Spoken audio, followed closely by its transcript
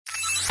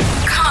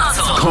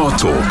Car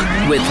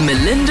Talk with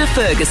Melinda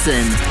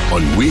Ferguson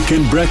on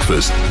Weekend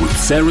Breakfast with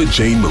Sarah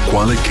Jane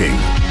McQuarrie-King.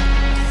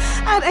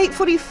 At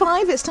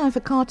 8:45, it's time for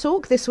Car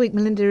Talk. This week,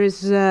 Melinda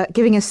is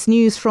giving us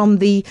news from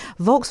the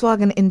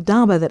Volkswagen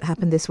Indaba that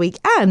happened this week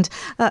and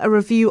a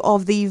review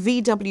of the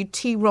VW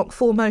T-Roc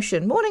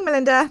 4Motion. Morning,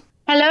 Melinda.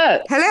 Hello.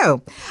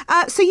 Hello.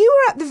 So you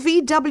were at the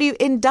VW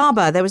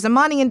Indaba. There was a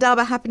mining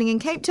Indaba happening in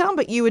Cape Town,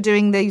 but you were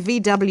doing the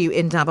VW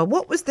Indaba.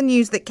 What was the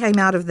news that came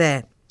out of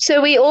there? So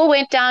we all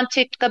went down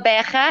to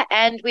Gqeberha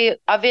and we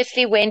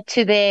obviously went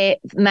to their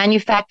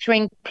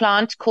manufacturing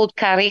plant called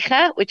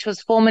Kariga, which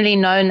was formerly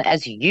known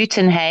as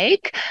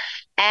Uitenhage.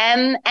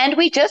 And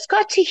we just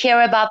got to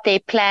hear about their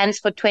plans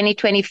for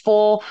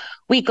 2024.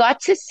 We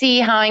got to see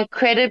how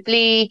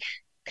incredibly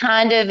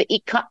kind of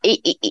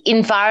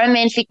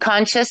environmentally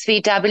conscious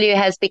VW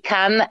has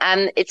become.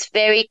 It's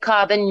very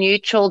carbon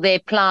neutral, their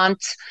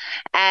plant.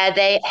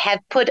 They have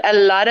put a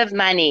lot of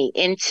money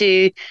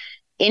into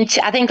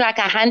I think like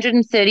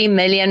 130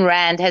 million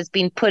rand has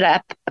been put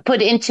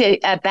into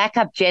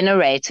backup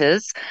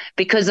generators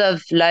because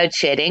of load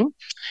shedding.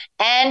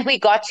 And we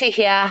got to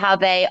hear how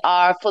they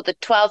are, for the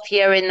 12th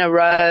year in a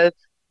row,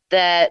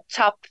 the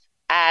top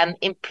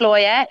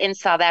employer in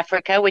South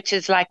Africa, which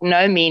is like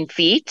no mean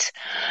feat.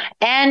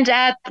 And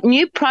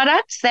new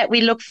products that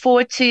we look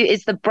forward to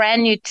is the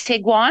brand new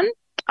Tiguan.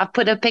 I've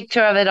put a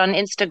picture of it on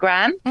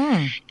Instagram.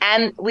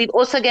 And we're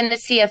also going to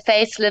see a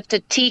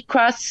facelifted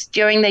T-Cross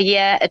during the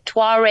year, a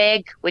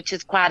Touareg, which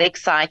is quite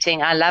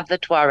exciting. I love the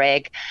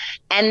Touareg.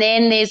 And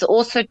then there's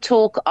also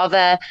talk of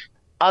a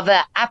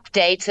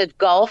updated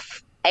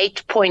Golf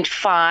 8.5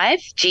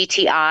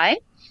 GTI.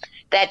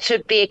 That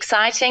should be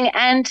exciting.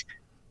 And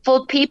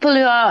for people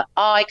who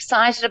are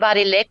excited about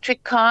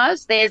electric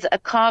cars, there's a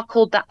car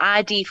called the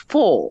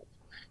ID4.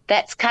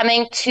 That's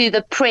coming to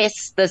the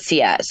press this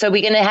year. So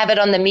we're going to have it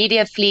on the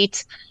media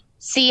fleet,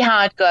 see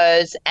how it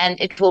goes, and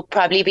it will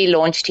probably be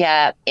launched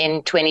here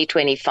in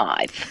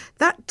 2025.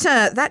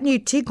 That new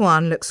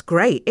Tiguan looks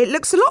great. It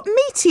looks a lot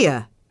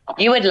meatier.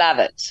 You would love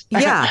it.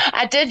 Yeah.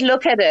 I did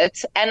look at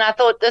it, and I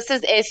thought, this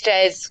is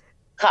SJ's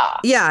car.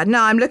 Yeah,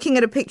 no, I'm looking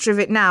at a picture of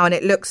it now, and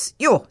it looks,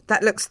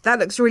 that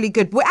looks really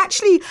good. We're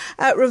actually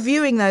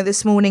reviewing, though,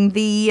 this morning,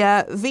 the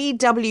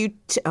VW,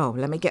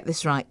 let me get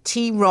this right,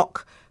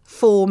 T-Roc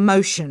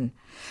 4Motion.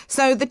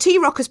 So the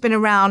T-Roc has been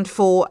around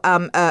for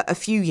a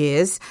few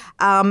years,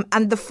 and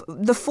the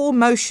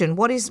 4Motion.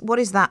 What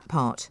is that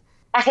part?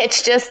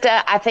 It's just,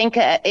 I think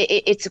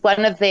it's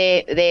one of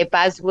their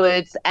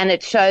buzzwords, and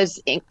it shows.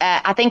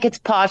 I think it's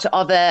part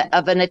of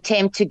an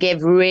attempt to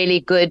give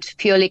really good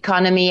fuel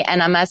economy.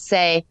 And I must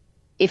say,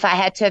 if I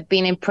had to have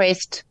been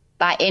impressed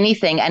by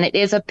anything, and it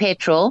is a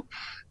petrol.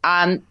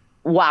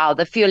 Wow,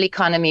 the fuel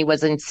economy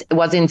was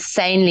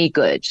insanely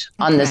good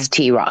on this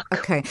T-Roc.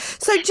 Okay,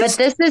 but this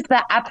is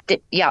the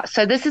update. Yeah,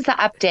 so this is the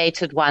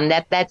updated one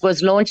that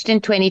was launched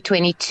in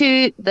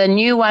 2022. The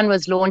new one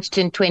was launched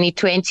in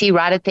 2020,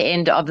 right at the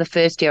end of the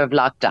first year of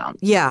lockdown.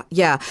 Yeah.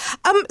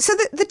 So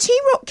the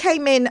T-Roc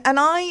came in, and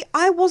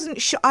I wasn't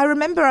sure. I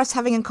remember us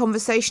having a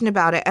conversation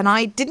about it, and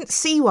I didn't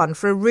see one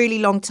for a really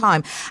long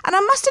time. And I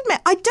must admit,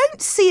 I don't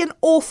see an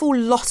awful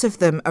lot of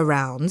them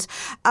around.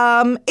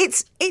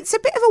 It's a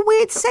bit of a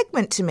weird segment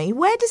to me.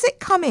 Where does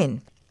it come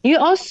in? You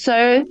are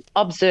so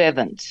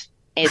observant,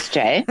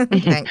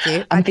 SJ. Thank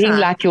you. I'm being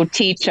like your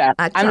teacher.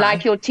 I'm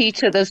like your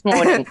teacher this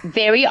morning.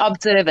 Very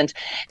observant.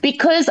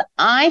 Because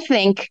I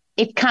think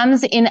it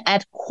comes in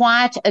at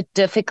quite a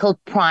difficult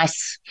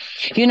price.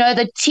 You know,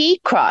 the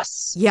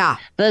T-Cross,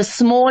 the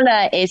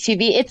smaller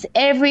SUV, it's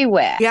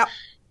everywhere. Yeah.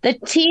 The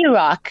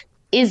T-Roc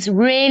is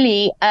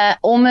really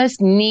almost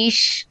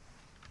niche,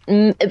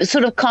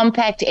 sort of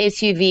compact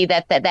SUV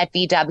that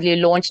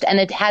VW launched, and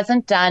it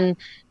hasn't done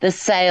the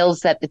sales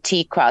that the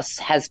T-Cross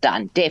has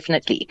done,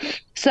 definitely.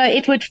 So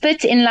it would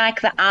fit in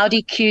like the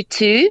Audi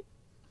Q2,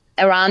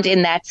 around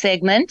in that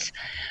segment,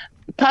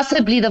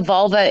 possibly the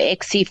Volvo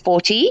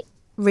XC40.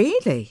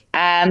 Really?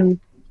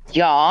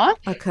 Yeah.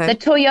 Okay. The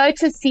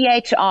Toyota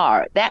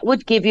CHR, that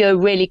would give you a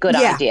really good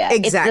idea.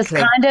 Exactly. It's this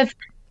kind of,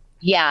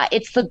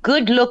 it's the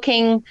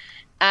good-looking,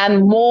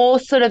 more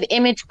sort of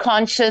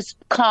image-conscious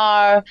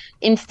car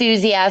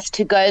enthusiast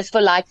who goes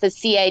for like the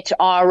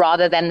CHR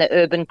rather than the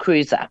urban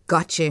cruiser.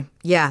 Got you.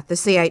 Yeah, the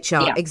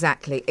CHR. Yeah.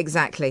 Exactly.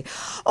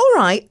 All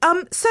right.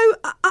 So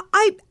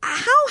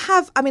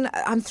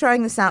I'm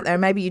throwing this out there.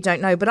 Maybe you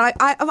don't know, but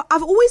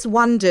I've always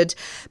wondered,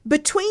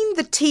 between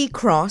the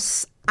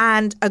T-Cross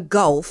and a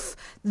Golf,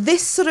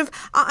 this sort of,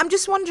 I'm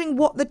just wondering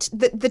what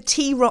the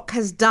T-Roc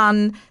has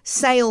done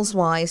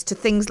sales-wise to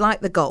things like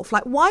the Golf.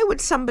 Like, why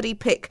would somebody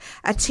pick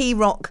a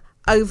T-Roc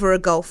over a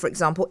Golf, for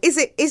example? Is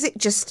it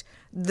just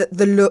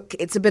the look?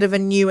 It's a bit of a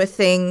newer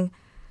thing.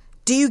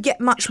 Do you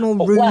get much more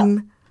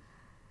room?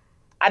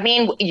 I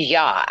mean,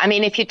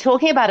 if you're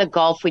talking about a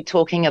Golf, we're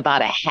talking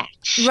about a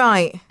hatch.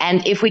 Right.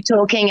 And if we're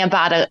talking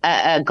about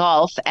a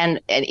Golf and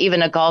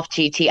even a Golf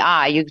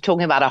GTI, you're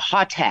talking about a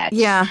hot hatch.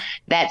 Yeah.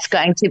 That's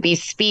going to be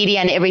speedy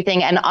and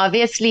everything. And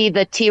obviously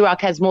the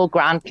T-Roc has more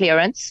ground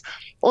clearance,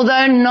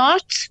 although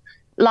not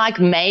like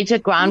major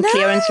ground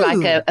clearance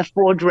like a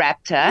Ford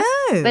Raptor,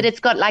 but it's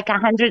got like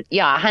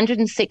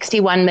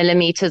 161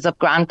 millimeters of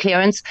ground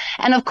clearance.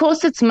 And of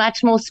course, it's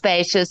much more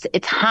spacious.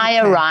 It's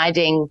higher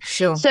riding.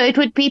 Sure. So it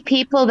would be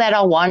people that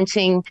are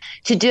wanting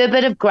to do a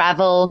bit of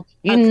gravel.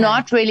 You're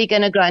not really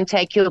going to go and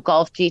take your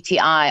Golf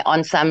GTI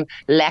on some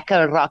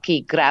lacquer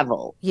rocky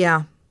gravel.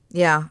 Yeah.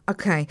 Yeah.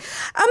 Okay.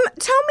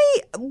 Tell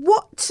me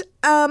what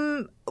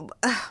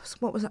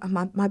was it?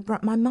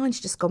 My mind's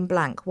just gone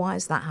blank. Why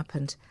has that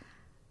happened?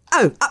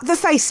 Oh, the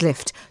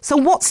facelift. So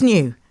what's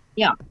new?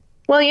 Yeah.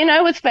 Well,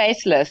 with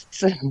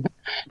facelifts,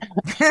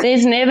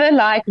 there's never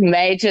like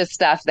major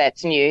stuff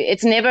that's new.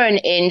 It's never an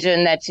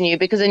engine that's new,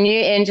 because a new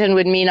engine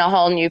would mean a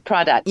whole new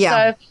product.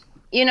 Yeah. So,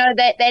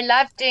 they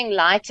love doing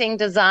lighting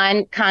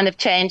design kind of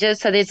changes.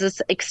 So there's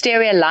this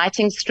exterior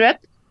lighting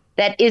strip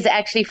that is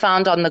actually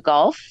found on the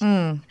Golf.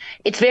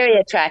 It's very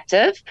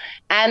attractive.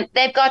 And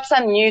they've got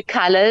some new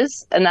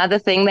colors, another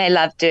thing they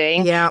love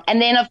doing. Yeah.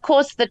 And then, of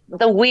course,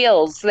 the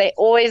wheels. There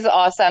always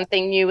are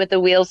something new with the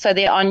wheels. So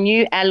there are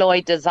new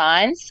alloy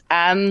designs.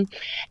 And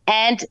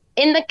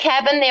in the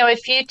cabin, there are a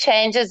few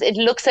changes. It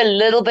looks a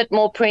little bit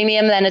more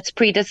premium than its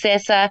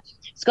predecessor.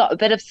 It's got a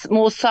bit of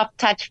more soft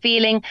touch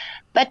feeling.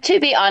 But to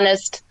be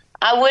honest,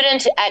 I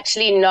wouldn't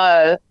actually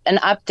know an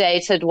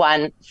updated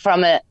one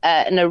from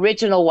an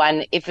original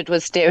one if it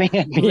was staring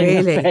at me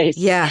in the face.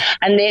 Yeah.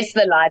 Unless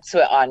the lights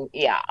were on.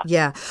 Yeah.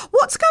 Yeah.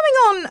 What's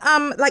going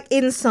on like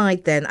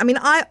inside then? I mean,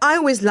 I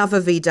always love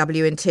a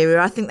VW interior.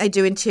 I think they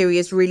do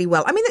interiors really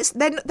well. I mean,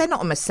 they're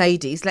not a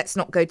Mercedes. Let's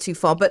not go too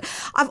far. But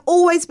I've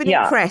always been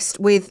impressed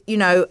with,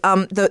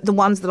 the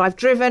ones that I've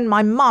driven.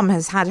 My mum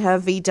has had her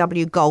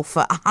VW Golf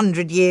for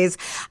 100 years.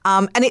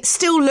 And it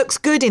still looks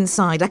good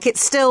inside. Like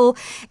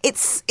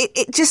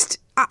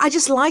I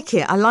just like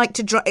it. I like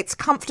to drive. It's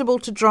comfortable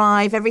to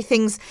drive.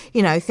 Everything's,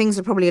 things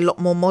are probably a lot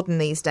more modern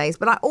these days.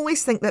 But I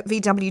always think that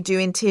VW do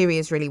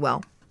interiors really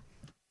well.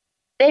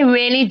 They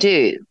really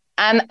do.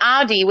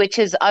 Audi, which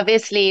is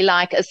obviously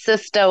like a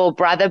sister or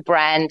brother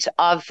brand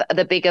of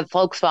the bigger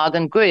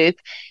Volkswagen group,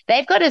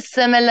 they've got a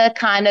similar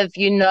kind of,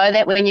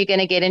 that when you're going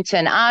to get into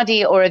an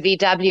Audi or a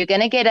VW, you're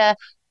going to get a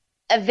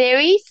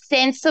very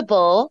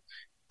sensible,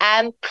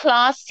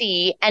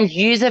 classy and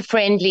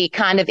user-friendly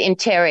kind of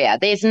interior.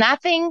 There's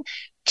nothing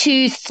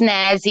too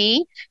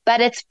snazzy,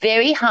 but it's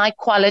very high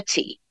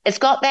quality. It's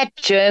got that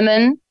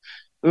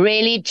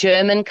really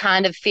German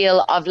kind of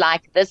feel of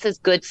like, this is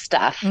good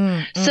stuff.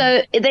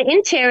 So the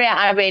interior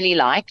I really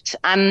liked.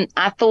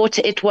 I thought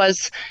it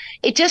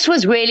just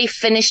was really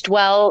finished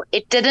well.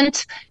 It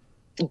didn't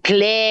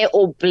glare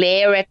or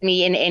blare at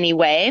me in any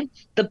way.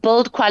 The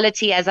build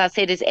quality, as I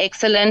said, is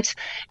excellent.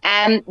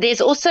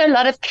 There's also a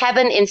lot of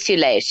cabin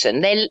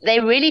insulation.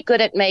 They're really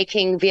good at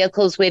making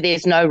vehicles where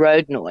there's no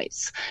road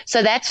noise.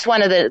 So that's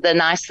one of the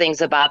nice things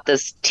about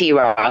this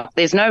T-Roc.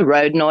 There's no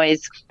road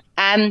noise.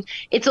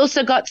 It's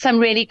also got some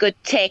really good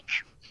tech.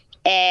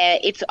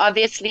 It's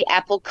obviously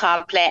Apple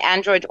CarPlay,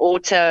 Android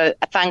Auto,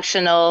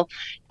 functional,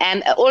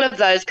 and all of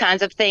those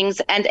kinds of things.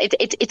 And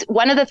it's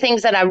one of the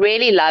things that I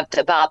really loved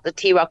about the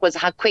T-Roc was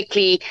how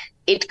quickly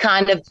it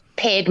kind of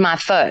paired my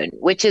phone,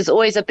 which is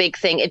always a big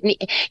thing.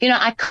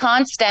 I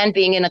can't stand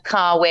being in a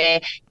car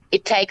where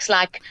it takes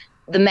like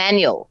the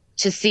manual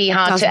to see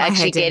how to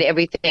actually get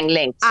everything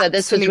linked. So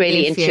this was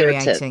really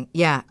intuitive.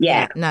 Yeah.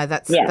 No,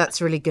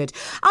 that's really good.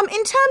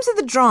 In terms of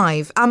the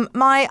drive,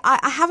 I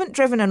haven't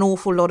driven an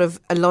awful lot of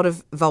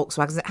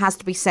Volkswagens. It has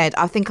to be said.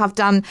 I think I've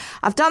done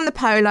the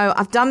Polo,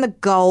 I've done the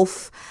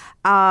Golf.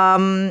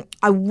 I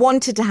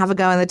wanted to have a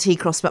go on the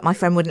T-Cross, but my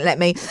friend wouldn't let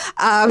me. So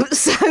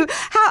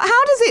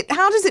how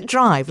does it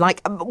drive? Like,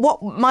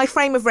 what my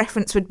frame of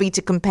reference would be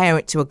to compare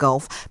it to a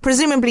Golf.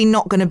 Presumably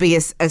not going to be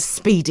as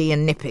speedy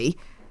and nippy.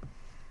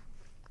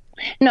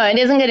 No, it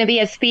isn't going to be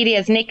as speedy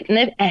as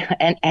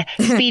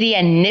speedy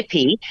and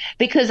nippy,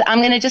 because I'm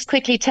going to just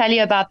quickly tell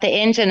you about the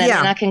engine and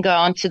then I can go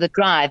on to the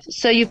drive.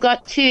 So you've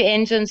got two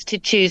engines to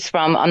choose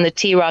from on the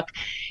T-Roc.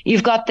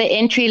 You've got the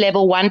entry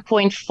level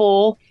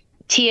 1.4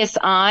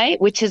 TSI,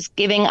 which is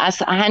giving us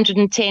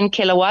 110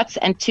 kilowatts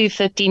and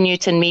 250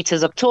 Newton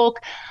meters of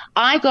torque.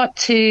 I got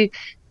to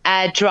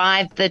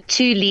drive the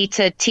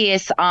 2-liter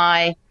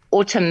TSI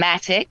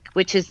automatic,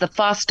 which is the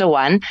faster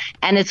one,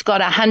 and it's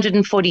got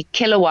 140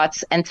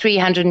 kilowatts and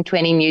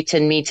 320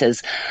 Newton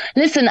meters.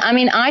 Listen, I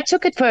mean, I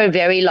took it for a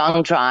very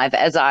long drive,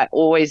 as I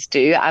always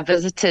do. I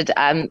visited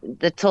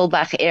the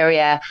Tulbach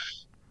area.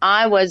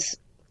 I was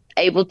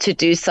able to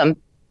do some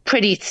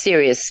pretty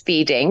serious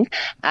speeding.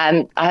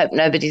 I hope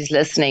nobody's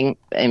listening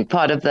in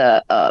part of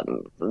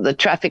the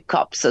Traffic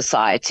Cop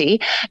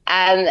Society.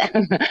 And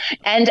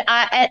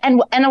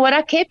what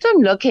I kept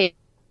on looking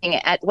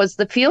at was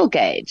the fuel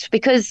gauge,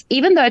 because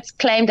even though it's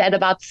claimed at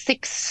about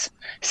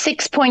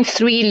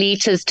 6.3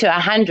 liters to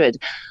 100,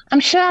 I'm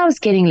sure I was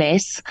getting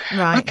less.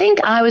 Right. I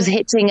think I was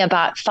hitting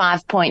about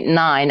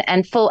 5.9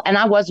 and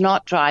I was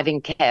not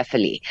driving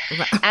carefully.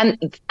 Right.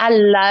 And I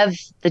love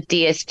the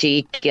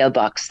DSG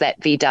gearbox that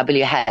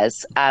VW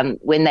has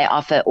when they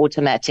offer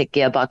automatic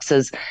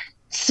gearboxes.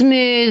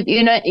 smooth,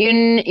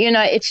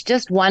 it's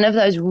just one of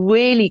those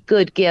really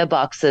good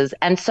gearboxes.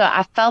 And so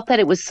I felt that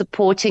it was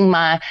supporting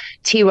my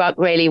T-Roc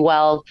really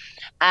well.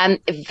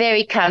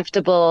 Very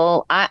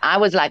comfortable. I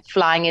was like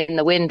flying in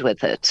the wind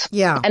with it.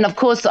 Yeah. And of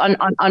course,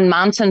 on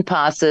mountain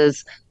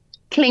passes,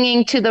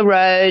 clinging to the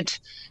road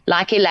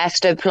like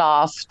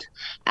elastoplast,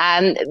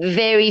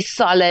 very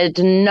solid,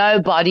 no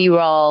body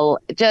roll,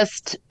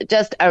 just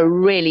a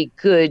really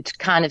good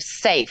kind of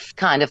safe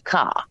kind of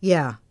car.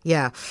 Yeah.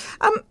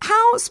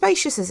 How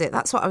spacious is it?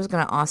 That's what I was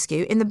going to ask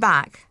you. In the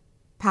back,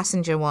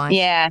 passenger-wise.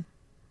 Yeah.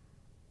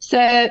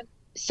 So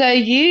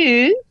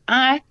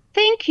I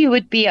think you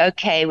would be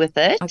okay with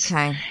it.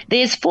 Okay.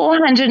 There's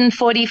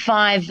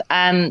 445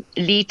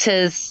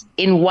 liters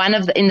in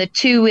the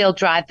two-wheel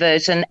drive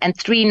version and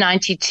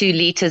 392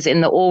 liters in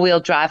the all-wheel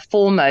drive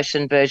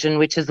four-motion version,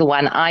 which is the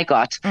one I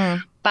got.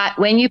 But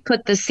when you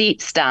put the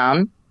seats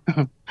down,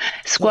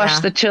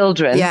 squash the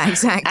children. Yeah,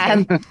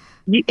 exactly.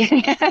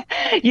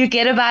 You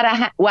get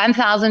about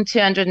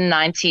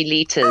 1,290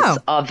 liters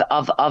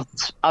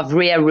of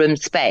rear room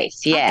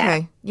space. Yeah.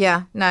 Okay.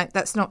 Yeah. No,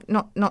 that's not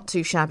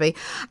too shabby.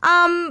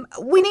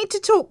 We need to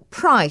talk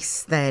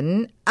price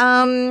then.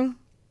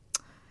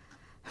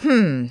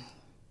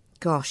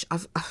 Gosh,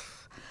 I've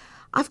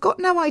got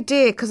no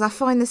idea because I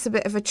find this a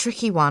bit of a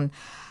tricky one.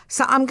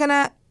 So I'm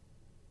gonna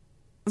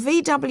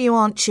VW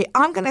aren't cheap.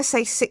 I'm gonna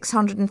say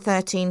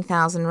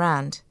 613,000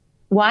 rand.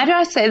 Why do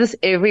I say this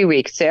every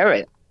week,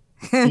 Sarah?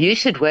 You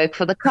should work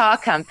for the car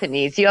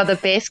companies. You're the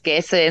best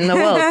guesser in the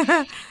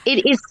world.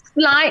 It is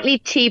slightly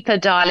cheaper,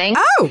 darling.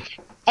 Oh,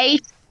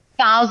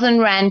 8,000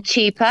 rand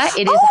cheaper.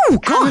 It is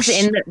comes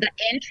in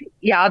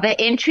the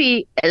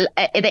entry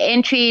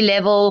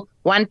level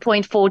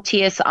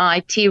 1.4 TSI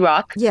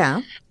T-Roc.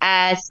 Yeah.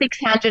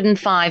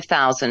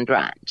 605,000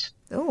 rand.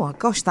 Oh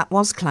gosh, that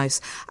was close.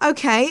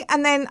 Okay,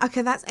 and then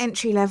that's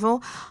entry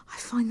level. I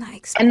find that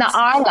expensive. And the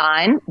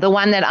R-Line, the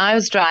one that I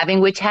was driving,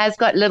 which has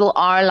got little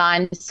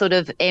R-Line sort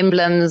of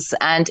emblems,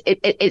 and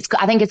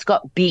I think it's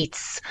got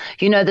Beats.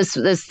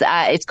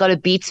 It's got a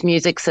Beats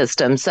music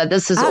system. So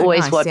this is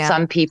always nice, what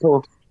some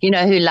people, who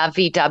love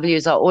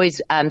VWs are always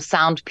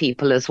sound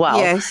people as well.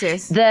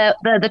 Yes.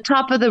 The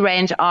top of the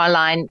range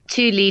R-Line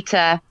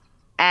 2-liter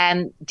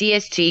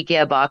DSG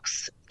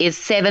gearbox is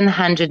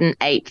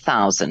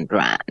 708,000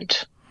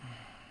 rand.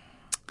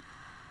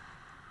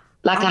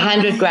 Like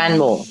 100 grand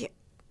more.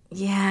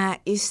 Yeah,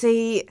 you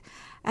see,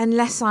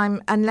 unless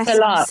I'm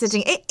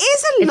sitting, it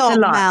is It's a lot, a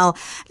lot. Mel.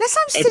 Unless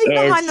I'm sitting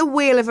behind the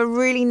wheel of a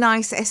really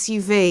nice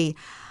SUV,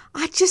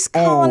 I just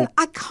can't.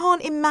 I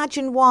can't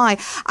imagine why.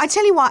 I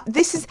tell you what,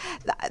 this is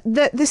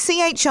the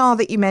CHR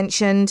that you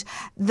mentioned,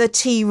 the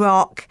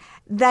T-Roc.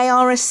 They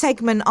are a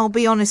segment. I'll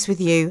be honest with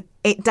you.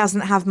 It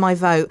doesn't have my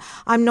vote.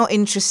 I'm not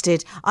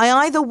interested. I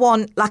either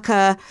want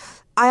a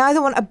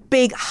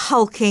big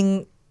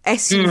hulking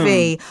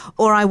SUV,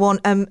 or I want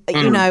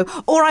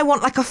or I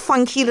want like a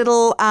funky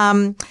little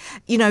Fiat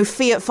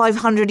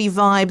 500-y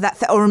vibe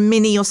or a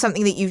Mini or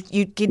something that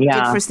you did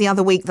for us the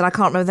other week that I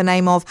can't remember the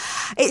name of.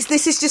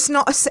 This is just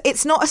not a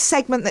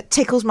segment that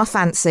tickles my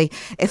fancy,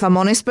 if I'm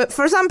honest, but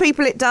for some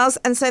people it does,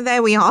 and so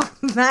there we are.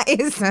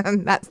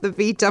 That's the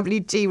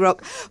VW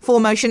T-Roc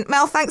 4Motion.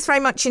 Mel, thanks very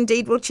much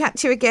indeed. We'll chat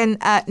to you again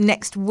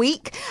next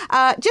week.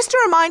 Just a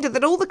reminder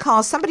that all the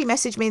cars, somebody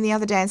messaged me the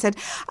other day and said,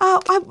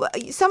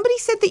 somebody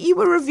said that you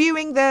were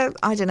reviewing the,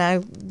 I don't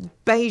know,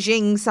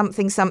 Beijing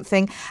something.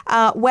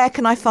 Where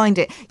can I find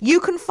it? You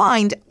can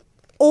find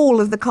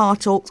all of the car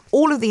talks,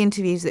 all of the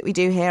interviews that we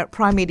do here at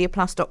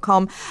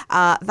primemediaplus.com.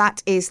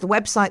 That is the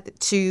website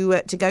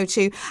to go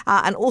to.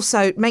 And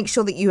also make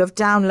sure that you have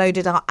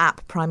downloaded our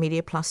app,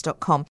 primemediaplus.com.